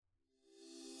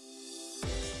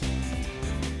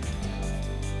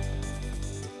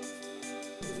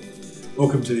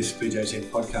Welcome to this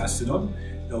BJSM podcast, and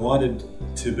I'm delighted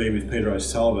to be with Peter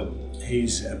O'Sullivan.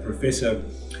 He's a professor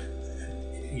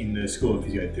in the School of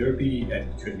Physiotherapy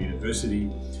at Curtin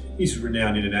University. He's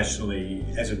renowned internationally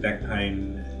as a back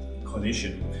pain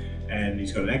clinician, and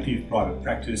he's got an active private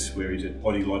practice where he's at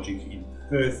Body Logic in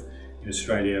Perth, in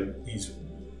Australia. He's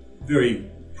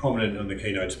very prominent on the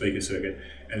keynote speaker circuit,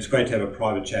 and it's great to have a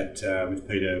private chat with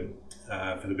Peter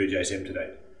for the BJSM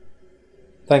today.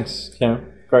 Thanks,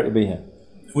 Cameron. Great to be here.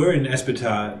 We're in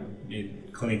Aspetar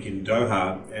Clinic in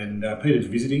Doha, and Peter's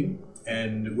visiting,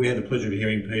 and we had the pleasure of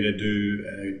hearing Peter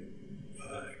do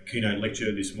a keynote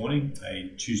lecture this morning, a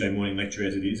Tuesday morning lecture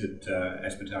as it is at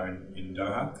Aspetar in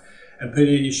Doha. And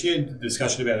Peter, you shared a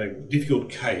discussion about a difficult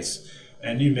case,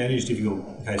 and you manage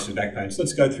difficult cases of back pain. So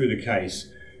let's go through the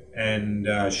case and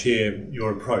share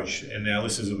your approach, and our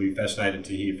listeners will be fascinated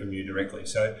to hear from you directly.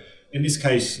 So in this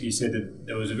case, you said that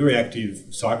there was a very active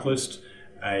cyclist,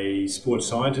 a sports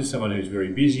scientist, someone who's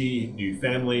very busy, new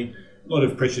family, a lot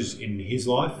of pressures in his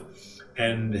life,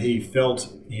 and he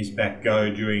felt his back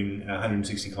go during a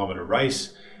 160 kilometre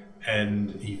race, and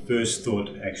he first thought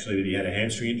actually that he had a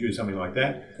hamstring injury or something like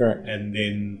that. Correct. And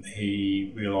then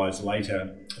he realised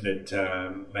later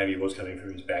that maybe it was coming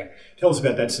from his back. Tell us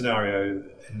about that scenario,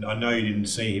 and I know you didn't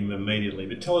see him immediately,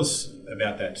 but tell us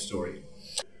about that story.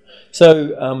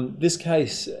 So this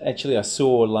case actually I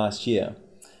saw last year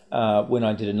when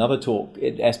I did another talk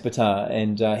at Aspetar,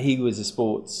 and he was a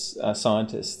sports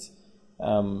scientist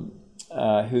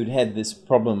who'd had this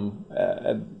problem,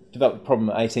 developed a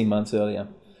problem 18 months earlier.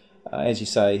 As you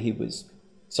say, he was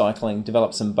cycling,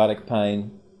 developed some buttock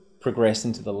pain, progressed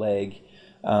into the leg,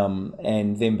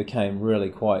 and then became really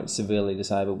quite severely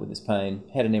disabled with his pain.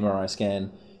 Had an MRI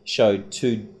scan, showed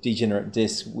two degenerate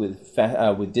discs with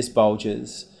disc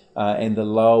bulges, and the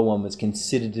lower one was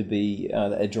considered to be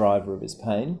a driver of his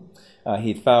pain.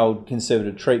 He had failed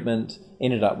conservative treatment,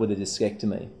 ended up with a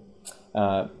discectomy.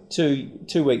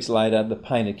 2 weeks later, the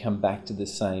pain had come back to the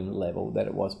same level that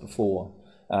it was before.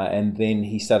 And then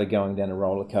he started going down a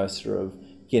roller coaster of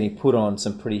getting put on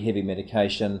some pretty heavy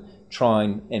medication,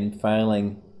 trying and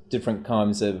failing different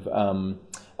kinds of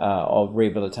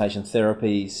rehabilitation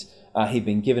therapies. He'd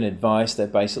been given advice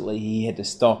that basically he had to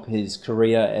stop his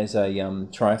career as a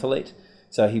triathlete.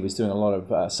 So he was doing a lot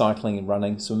of cycling and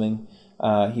running, swimming.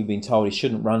 He'd been told he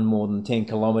shouldn't run more than 10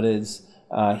 kilometres.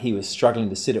 He was struggling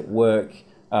to sit at work.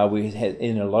 We had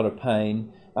in a lot of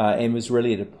pain and was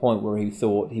really at a point where he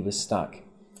thought he was stuck.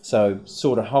 So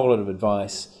sought a whole lot of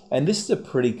advice. And this is a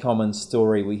pretty common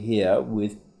story we hear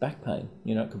with back pain.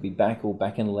 You know, it could be back or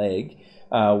back and leg,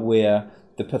 where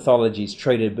the pathology is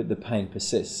treated but the pain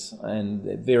persists,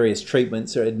 and various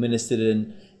treatments are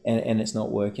administered and it's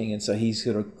not working. And so he's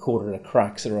sort of caught at a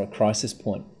crux or a crisis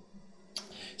point.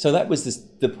 So that was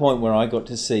the point where I got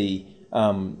to see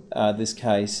this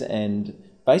case and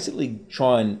basically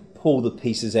try and pull the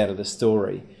pieces out of the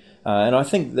story. And I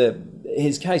think that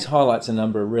his case highlights a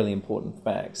number of really important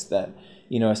facts that,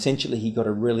 you know, essentially he got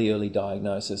a really early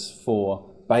diagnosis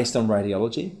based on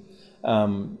radiology,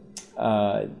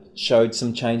 showed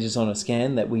some changes on a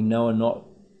scan that we know are not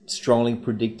strongly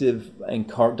predictive and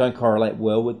don't correlate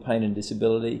well with pain and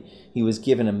disability. He was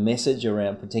given a message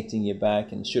around protecting your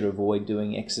back and should avoid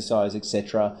doing exercise,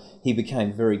 etc. He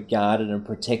became very guarded and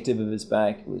protective of his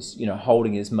back. Was, you know,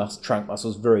 holding his trunk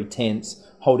muscles very tense,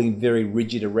 holding very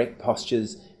rigid, erect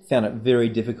postures. Found it very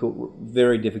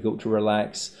difficult to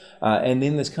relax. And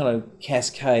then this kind of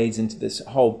cascades into this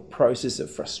whole process of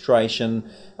frustration,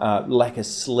 lack of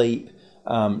sleep,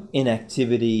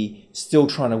 inactivity, still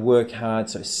trying to work hard,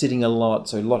 so sitting a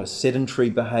lot of sedentary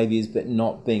behaviours but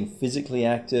not being physically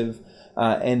active,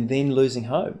 and then losing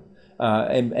hope.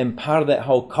 And part of that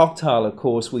whole cocktail, of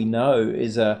course, we know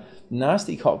is a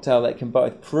nasty cocktail that can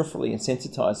both peripherally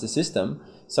insensitise the system.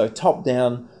 So top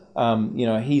down,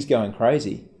 he's going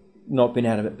crazy, not being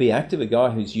able to be active, a guy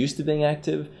who's used to being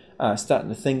active, starting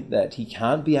to think that he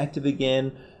can't be active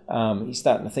again. He's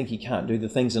starting to think he can't do the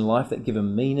things in life that give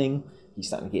him meaning. He's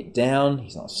starting to get down,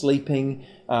 he's not sleeping,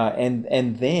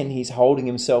 and then he's holding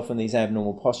himself in these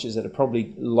abnormal postures that are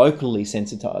probably locally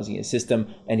sensitising his system,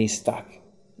 and he's stuck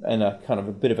in a kind of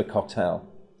a bit of a cocktail.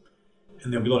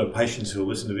 And there'll be a lot of patients who will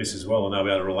listen to this as well and they'll be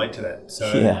able to relate to that.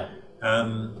 So, yeah.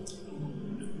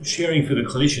 Sharing for the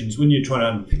clinicians, when you're trying to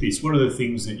unpick this, what are the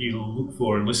things that you look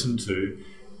for and listen to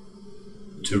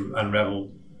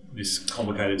unravel this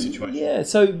complicated situation? Yeah,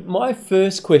 so my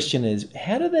first question is,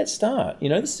 how did that start? You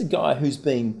know, this is a guy who's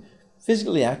been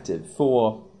physically active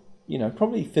for,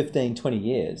 probably 15, 20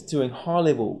 years, doing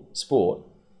high-level sport,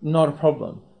 not a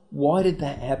problem. Why did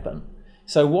that happen?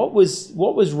 So what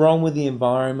was wrong with the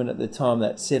environment at the time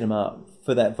that set him up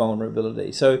for that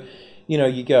vulnerability. So,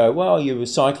 you go, well, you were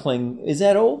cycling, is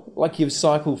that all? Like, you've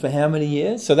cycled for how many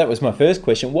years? So that was my first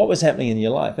question. What was happening in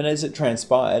your life? And as it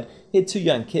transpired, he had 2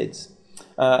 young kids,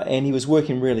 and he was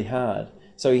working really hard.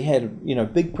 So he had,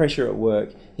 big pressure at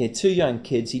work. He had 2 young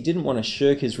kids. He didn't want to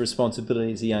shirk his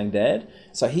responsibility as a young dad.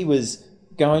 So he was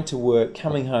going to work,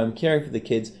 coming home, caring for the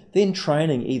kids, then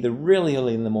training either really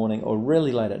early in the morning or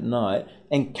really late at night,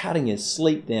 and cutting his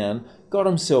sleep down. Got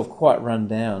himself quite run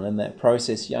down in that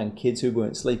process, young kids who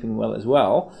weren't sleeping well as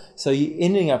well. So you're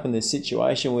ending up in this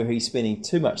situation where he's spending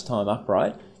too much time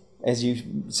upright, as you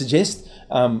suggest,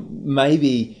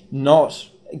 maybe not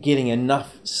getting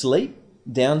enough sleep,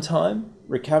 downtime,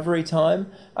 recovery time,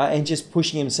 and just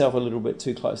pushing himself a little bit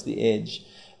too close to the edge.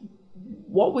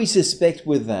 What we suspect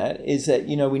with that is that,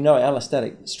 we know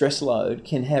allostatic stress load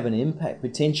can have an impact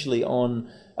potentially on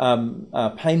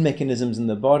pain mechanisms in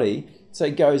the body. So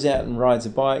he goes out and rides a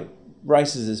bike,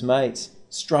 races his mates,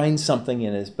 strains something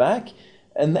in his back,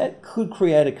 and that could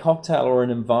create a cocktail or an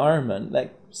environment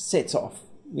that sets off,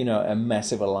 a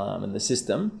massive alarm in the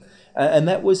system. And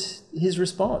that was his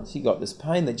response. He got this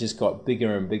pain that just got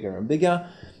bigger and bigger and bigger.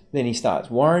 Then he starts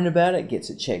worrying about it, gets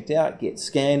it checked out, gets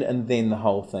scanned, and then the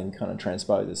whole thing kind of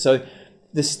transposes. So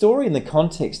the story and the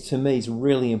context to me is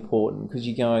really important, because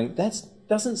you're going, that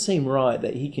doesn't seem right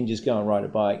that he can just go and ride a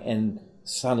bike and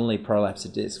suddenly prolapse a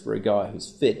disc for a guy who's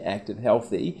fit, active,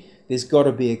 healthy. There's got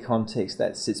to be a context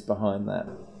that sits behind that.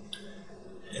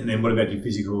 And then what about your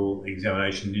physical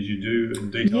examination? Did you do a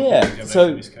detailed examination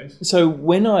in this case? So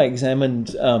when I examined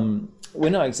him,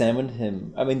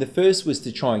 the first was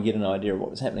to try and get an idea of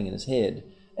what was happening in his head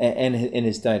and in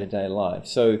his day-to-day life.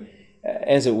 So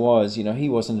as it was, he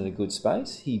wasn't in a good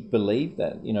space. He believed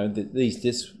that, that these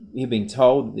discs, he'd been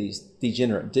told that these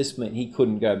degenerate discs meant he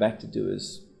couldn't go back to do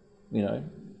his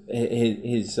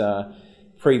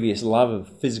previous love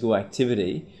of physical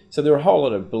activity. So there were a whole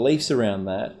lot of beliefs around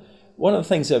that. One of the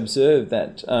things I observed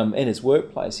that in his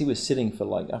workplace, he was sitting for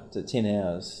like up to 10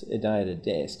 hours a day at a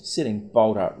desk, sitting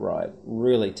bolt upright,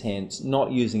 really tense,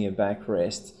 not using a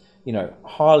backrest,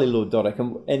 highly lordotic.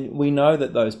 And we know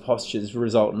that those postures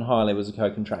result in high levels of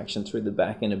co-contraction through the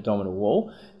back and abdominal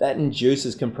wall. That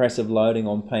induces compressive loading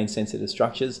on pain-sensitive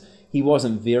structures. He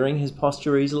wasn't veering his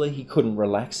posture easily. He couldn't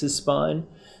relax his spine.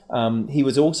 He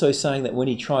was also saying that when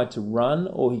he tried to run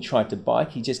or he tried to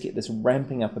bike, he'd just get this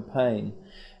ramping up of pain.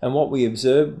 And what we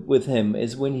observed with him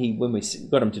is when we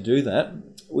got him to do that,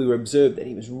 we observed that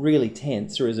he was really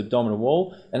tense through his abdominal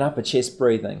wall and upper chest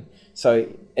breathing. So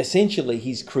essentially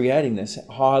he's creating this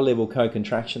high level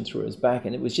co-contraction through his back,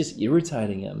 and it was just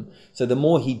irritating him. So the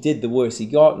more he did, the worse he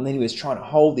got. And then he was trying to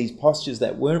hold these postures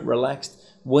that weren't relaxed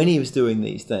when he was doing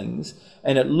these things.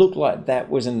 And it looked like that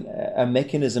was a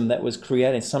mechanism that was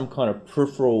creating some kind of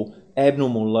peripheral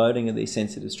abnormal loading of these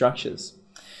sensitive structures.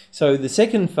 So the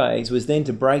second phase was then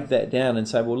to break that down and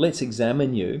say, well, let's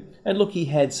examine you. And look, he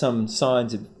had some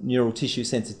signs of neural tissue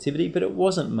sensitivity, but it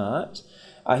wasn't marked.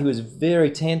 He was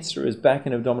very tense through his back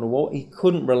and abdominal wall. He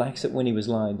couldn't relax it when he was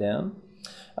lying down.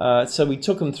 So we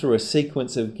took him through a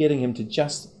sequence of getting him to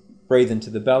just breathe into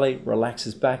the belly, relax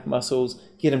his back muscles,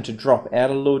 get him to drop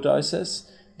out of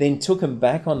lordosis, then took him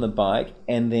back on the bike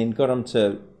and then got him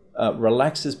to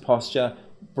relax his posture,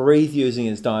 breathe using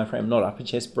his diaphragm, not upper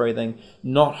chest breathing,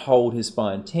 not hold his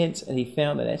spine tense, and he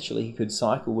found that actually he could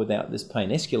cycle without this pain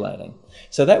escalating.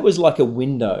 So that was like a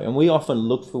window, and we often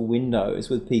look for windows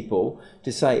with people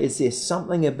to say, is there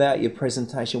something about your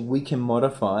presentation we can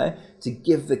modify to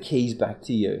give the keys back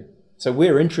to you? So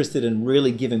we're interested in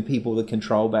really giving people the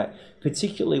control back,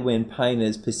 particularly when pain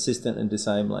is persistent and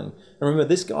disabling. And remember,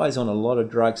 this guy's on a lot of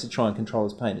drugs to try and control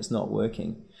his pain. It's not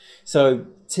working. So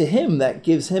to him, that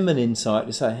gives him an insight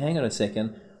to say, hang on a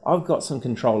second, I've got some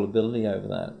controllability over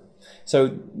that.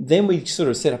 So then we sort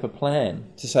of set up a plan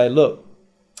to say, look,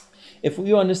 if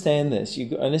you understand this,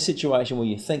 you're in a situation where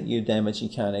you think you're damaged, you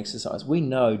can't exercise. We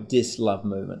know discs love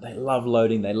movement. They love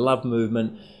loading. They love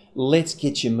movement. Let's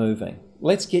get you moving.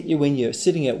 Let's get you, when you're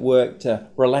sitting at work, to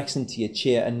relax into your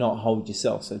chair and not hold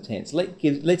yourself so tense.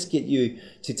 Let's get you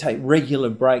to take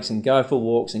regular breaks and go for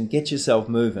walks and get yourself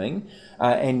moving,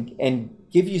 and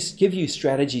give you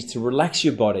strategies to relax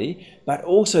your body, but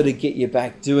also to get you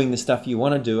back doing the stuff you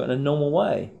want to do in a normal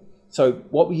way. So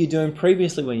what were you doing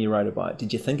previously when you rode a bike?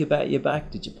 Did you think about your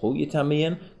back? Did you pull your tummy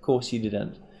in? Of course you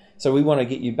didn't. So we want to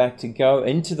get you back to go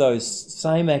into those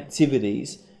same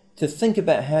activities, to think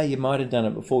about how you might have done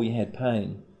it before you had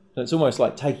pain. So it's almost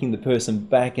like taking the person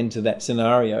back into that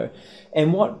scenario.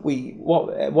 And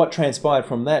what transpired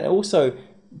from that, also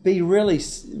be really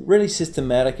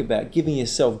systematic about giving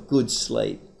yourself good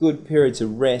sleep, good periods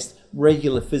of rest,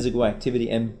 regular physical activity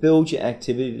and build your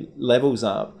activity levels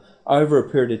up over a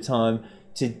period of time,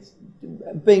 to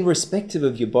being respective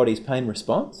of your body's pain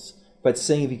response, but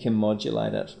seeing if you can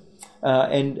modulate it.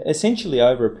 And essentially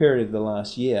over a period of the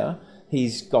last year,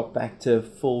 he's got back to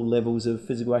full levels of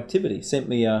physical activity. Sent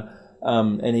me an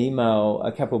email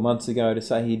a couple of months ago to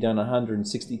say he'd done a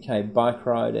 160k bike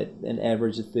ride at an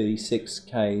average of 36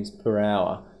 k's per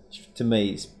hour, which to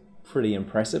me is pretty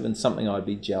impressive and something I'd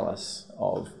be jealous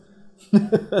of.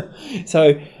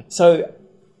 So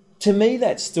to me,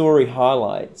 that story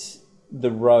highlights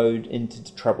the road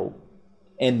into trouble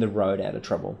and the road out of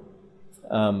trouble.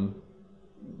 The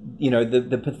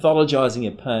pathologizing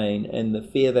of pain and the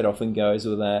fear that often goes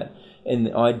with that, and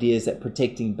the ideas that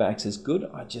protecting backs is good,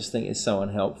 I just think is so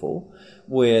unhelpful.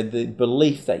 Where the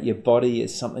belief that your body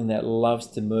is something that loves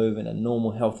to move in a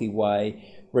normal, healthy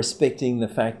way, respecting the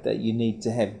fact that you need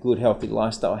to have good, healthy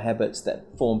lifestyle habits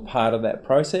that form part of that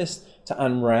process to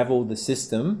unravel the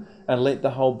system and let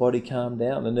the whole body calm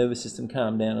down, the nervous system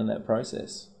calm down in that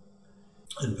process.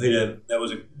 And Peter, that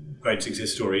was a great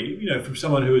success story, from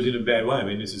someone who was in a bad way. I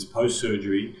mean, this is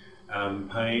post-surgery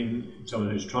pain, someone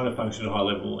who's trying to function at a high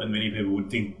level, and many people would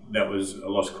think that was a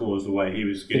lost cause the way he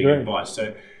was getting advice.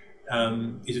 So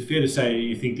is it fair to say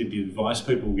you think that the advice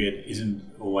people get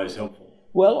isn't always helpful?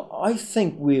 Well, I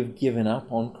think we've given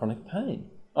up on chronic pain.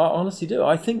 I honestly do.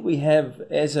 I think we have,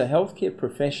 as a healthcare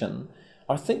profession,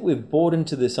 I think we've bought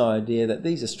into this idea that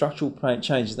these are structural pain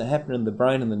changes that happen in the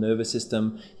brain and the nervous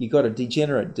system. You've got a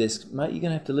degenerate disc, mate, you're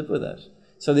going to have to live with it.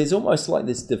 So there's almost like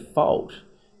this default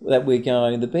that we're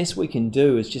going, the best we can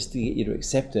do is just to get you to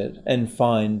accept it and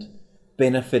find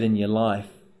benefit in your life,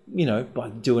 by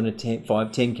doing a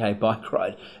 10K bike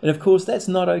ride. And of course, that's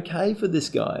not okay for this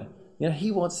guy.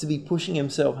 He wants to be pushing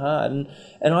himself hard.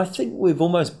 And I think we've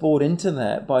almost bought into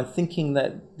that by thinking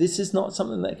that this is not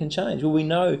something that can change. Well, we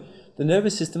know the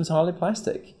nervous system's highly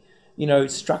plastic.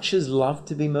 Structures love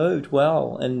to be moved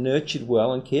well and nurtured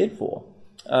well and cared for.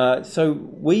 So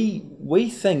we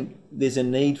think there's a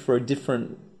need for a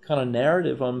different kind of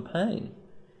narrative on pain.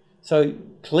 So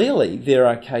clearly there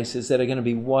are cases that are going to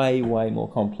be way, way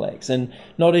more complex. And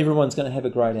not everyone's going to have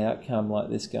a great outcome like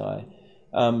this guy.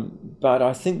 But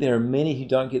I think there are many who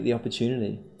don't get the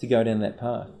opportunity to go down that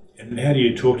path. And how do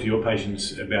you talk to your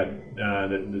patients about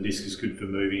that the disc is good for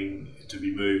to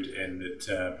be moved, and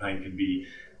that pain can be,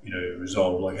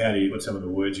 resolved? Like, what's some of the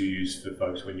words you use for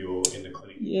folks when you're in the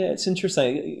clinic? Yeah, it's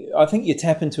interesting. I think you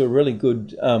tap into a really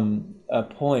good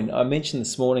point. I mentioned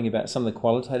this morning about some of the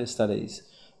qualitative studies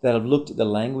that have looked at the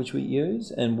language we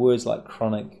use, and words like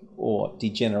chronic or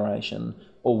degeneration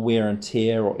or wear and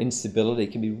tear or instability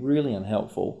can be really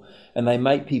unhelpful. And they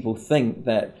make people think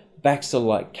that backs are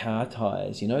like car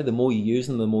tyres. The more you use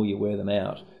them, the more you wear them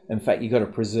out. In fact, you've got to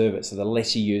preserve it, so the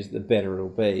less you use it, the better it'll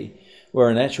be. Where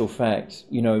in actual fact,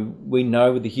 we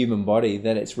know with the human body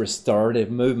that it's restorative.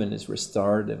 Movement is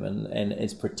restorative and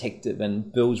it's protective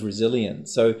and builds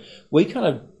resilience. So we kind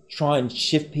of try and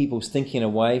shift people's thinking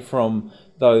away from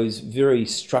those very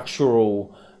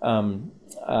structural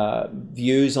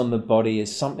views on the body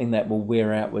as something that will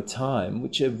wear out with time,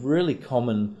 which are really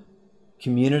common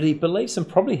community beliefs and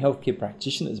probably healthcare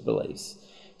practitioners' beliefs,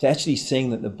 to actually seeing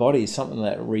that the body is something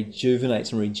that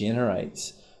rejuvenates and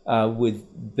regenerates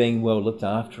with being well looked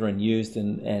after and used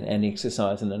and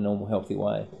exercised in a normal, healthy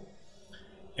way.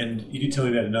 And you did tell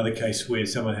me about another case where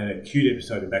someone had an acute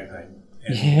episode of back pain.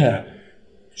 And,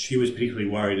 she was particularly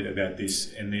worried about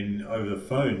this, and then over the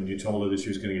phone you told her that she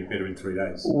was going to get better in 3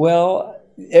 days. Well,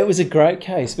 it was a great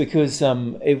case because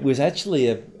it was actually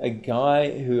a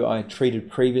guy who I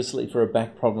treated previously for a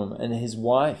back problem, and his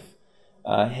wife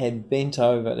had bent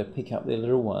over to pick up their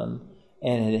little one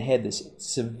and had this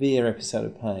severe episode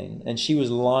of pain, and she was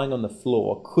lying on the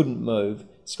floor, couldn't move,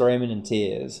 screaming in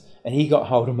tears, and he got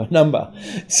hold of my number.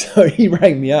 So he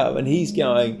rang me up and he's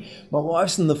going, my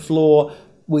wife's on the floor,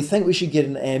 we think we should get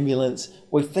an ambulance,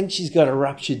 we think she's got a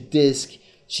ruptured disc,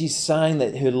 she's saying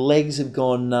that her legs have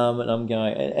gone numb, and I'm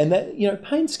going, and that,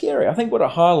 pain's scary. I think what it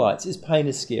highlights is pain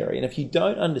is scary, and if you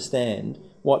don't understand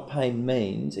what pain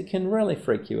means, it can really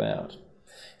freak you out.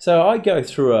 So I go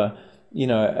through a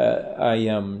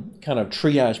kind of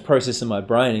triage process in my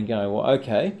brain and go, well,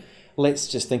 okay, let's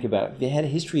just think about it. Have you had a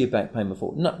history of back pain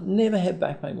before? No, never had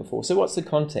back pain before. So what's the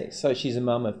context? So she's a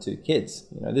mum of 2 kids.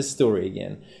 This story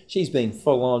again. She's been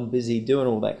full on busy doing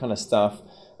all that kind of stuff.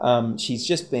 She's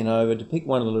just been over to pick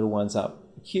one of the little ones up,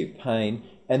 acute pain,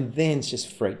 and then's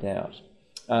just freaked out.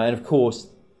 And of course,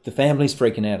 the family's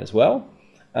freaking out as well.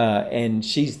 And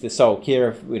she's the sole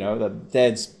carer. The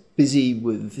dad's busy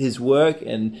with his work,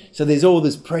 and so there's all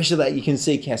this pressure that you can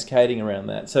see cascading around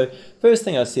that. So first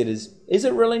thing I said is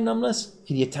it really numbness?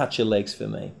 Can you touch your legs for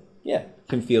me? Yeah,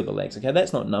 can feel the legs. Okay,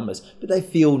 that's not numbness, but they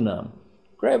feel numb.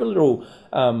 Grab a little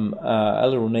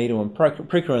needle and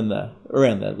prick her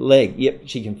around the leg. Yep,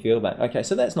 she can feel that. Okay,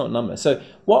 so that's not numbness. So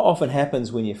what often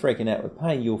happens when you're freaking out with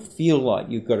pain, you'll feel like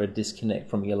you've got a disconnect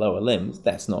from your lower limbs.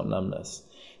 That's not numbness.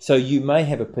 So you may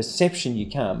have a perception you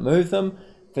can't move them,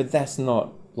 but that's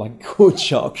not like cord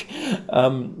shock.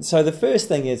 So the first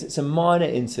thing is, it's a minor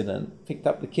incident. Picked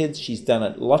up the kids. She's done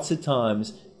it lots of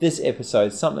times. This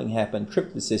episode, something happened,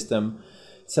 tripped the system.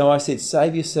 So I said,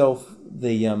 save yourself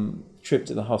the trip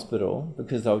to the hospital,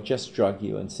 because they'll just drug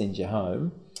you and send you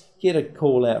home. Get a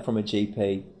call out from a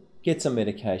GP, get some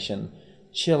medication,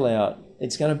 chill out.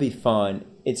 It's going to be fine.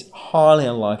 It's highly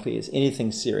unlikely it's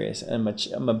anything serious, and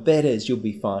my bet is you'll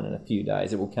be fine in a few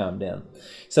days. It will calm down.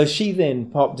 So she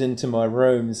then popped into my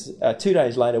rooms 2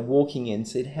 days later, walking in,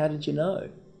 said, how did you know?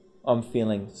 I'm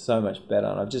feeling so much better,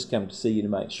 and I've just come to see you to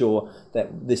make sure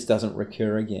that this doesn't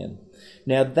recur again.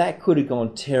 Now, that could have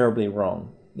gone terribly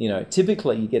wrong. You know,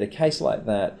 typically you get a case like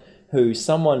that who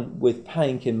someone with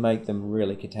pain can make them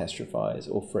really catastrophize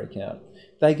or freak out.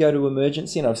 They go to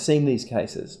emergency, and I've seen these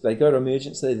cases. They go to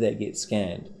emergency, they get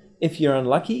scanned. If you're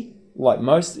unlucky, like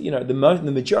most, you know, the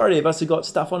majority of us have got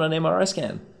stuff on an MRI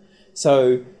scan.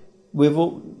 So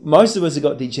most of us have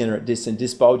got degenerate discs and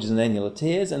disc bulges and annular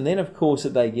tears, and then of course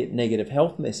if they get negative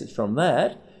health message from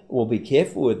that, we'll be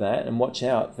careful with that and watch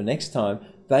out for next time.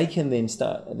 They can then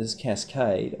start this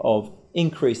cascade of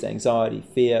increased anxiety,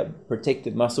 fear,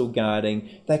 protective muscle guarding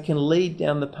that can lead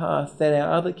down the path that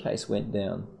our other case went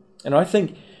down. And I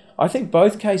think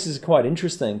both cases are quite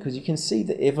interesting, because you can see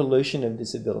the evolution of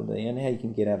disability and how you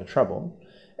can get out of trouble.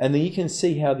 And then you can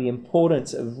see how the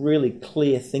importance of really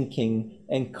clear thinking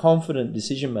and confident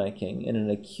decision making in an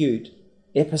acute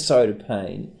episode of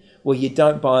pain, where you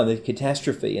don't buy the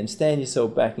catastrophe and stand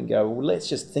yourself back and go, well, let's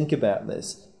just think about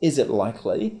this. Is it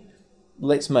likely?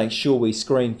 Let's make sure we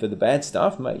screen for the bad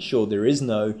stuff, make sure there is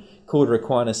no cauda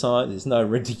equina sign, there's no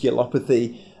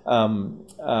radiculopathy,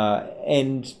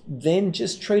 and then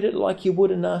just treat it like you would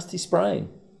a nasty sprain.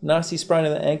 Nasty sprain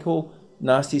of the ankle,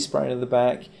 nasty sprain of the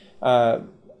back,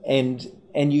 and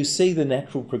you see the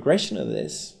natural progression of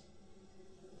this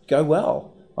go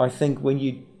well, I think, when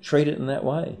you treat it in that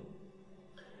way.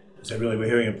 So really we're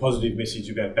hearing a positive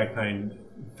message about back pain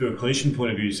through a clinician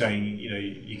point of view, saying, you know,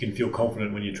 you can feel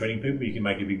confident when you're treating people, you can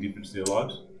make a big difference to their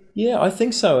lives. Yeah, I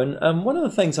think so. And one of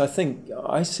the things I think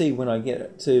I see when I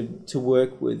get to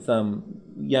work with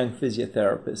young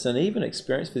physiotherapists and even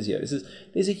experienced physios is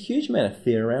there's a huge amount of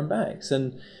fear around backs.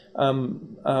 And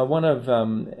one of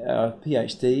our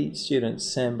PhD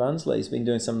students, Sam Bunsley, has been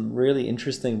doing some really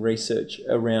interesting research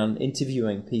around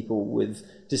interviewing people with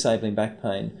disabling back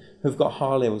pain who've got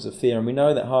high levels of fear. And we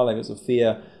know that high levels of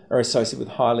fear are associated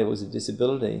with high levels of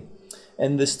disability.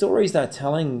 And the stories they're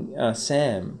telling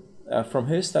Sam from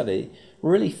her study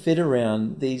really fit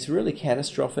around these really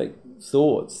catastrophic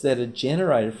thoughts that are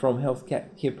generated from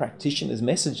healthcare practitioners'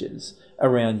 messages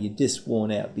around your disc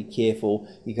worn out, be careful,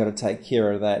 you got to take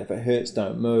care of that, if it hurts,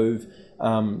 don't move,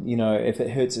 if it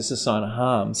hurts, it's a sign of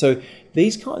harm. So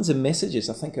these kinds of messages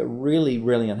I think are really,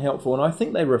 really unhelpful, and I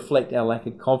think they reflect our lack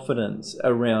of confidence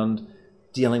around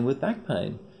dealing with back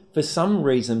pain. For some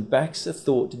reason, backs are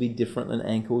thought to be different than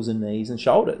ankles and knees and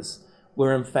shoulders,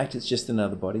 where in fact it's just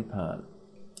another body part.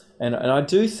 And I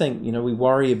do think, we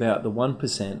worry about the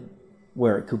 1%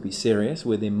 where it could be serious,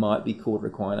 where there might be cauda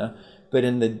equina, but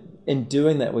in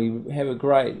doing that we have a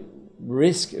great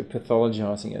risk of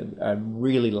pathologizing a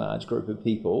really large group of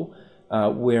people,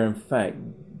 where in fact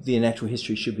their natural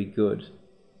history should be good.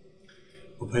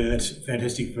 Well, Peter, that's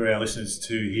fantastic for our listeners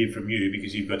to hear from you,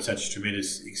 because you've got such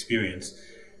tremendous experience.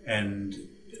 And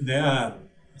there are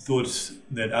thoughts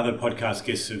that other podcast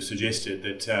guests have suggested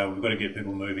that we've got to get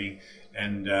people moving,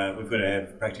 and we've got to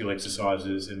have practical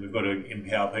exercises, and we've got to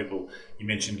empower people. You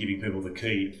mentioned giving people the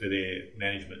key for their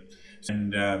management.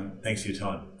 And thanks for your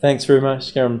time. Thanks very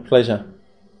much, Karen. Pleasure.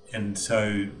 And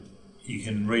so you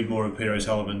can read more of Peter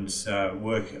O'Sullivan's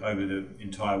work over the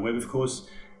entire web, of course.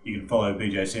 You can follow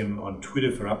BJSM on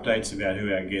Twitter for updates about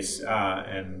who our guests are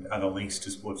and other links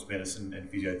to sports medicine and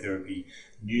physiotherapy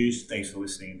news. Thanks for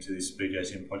listening to this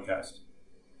BJSM podcast.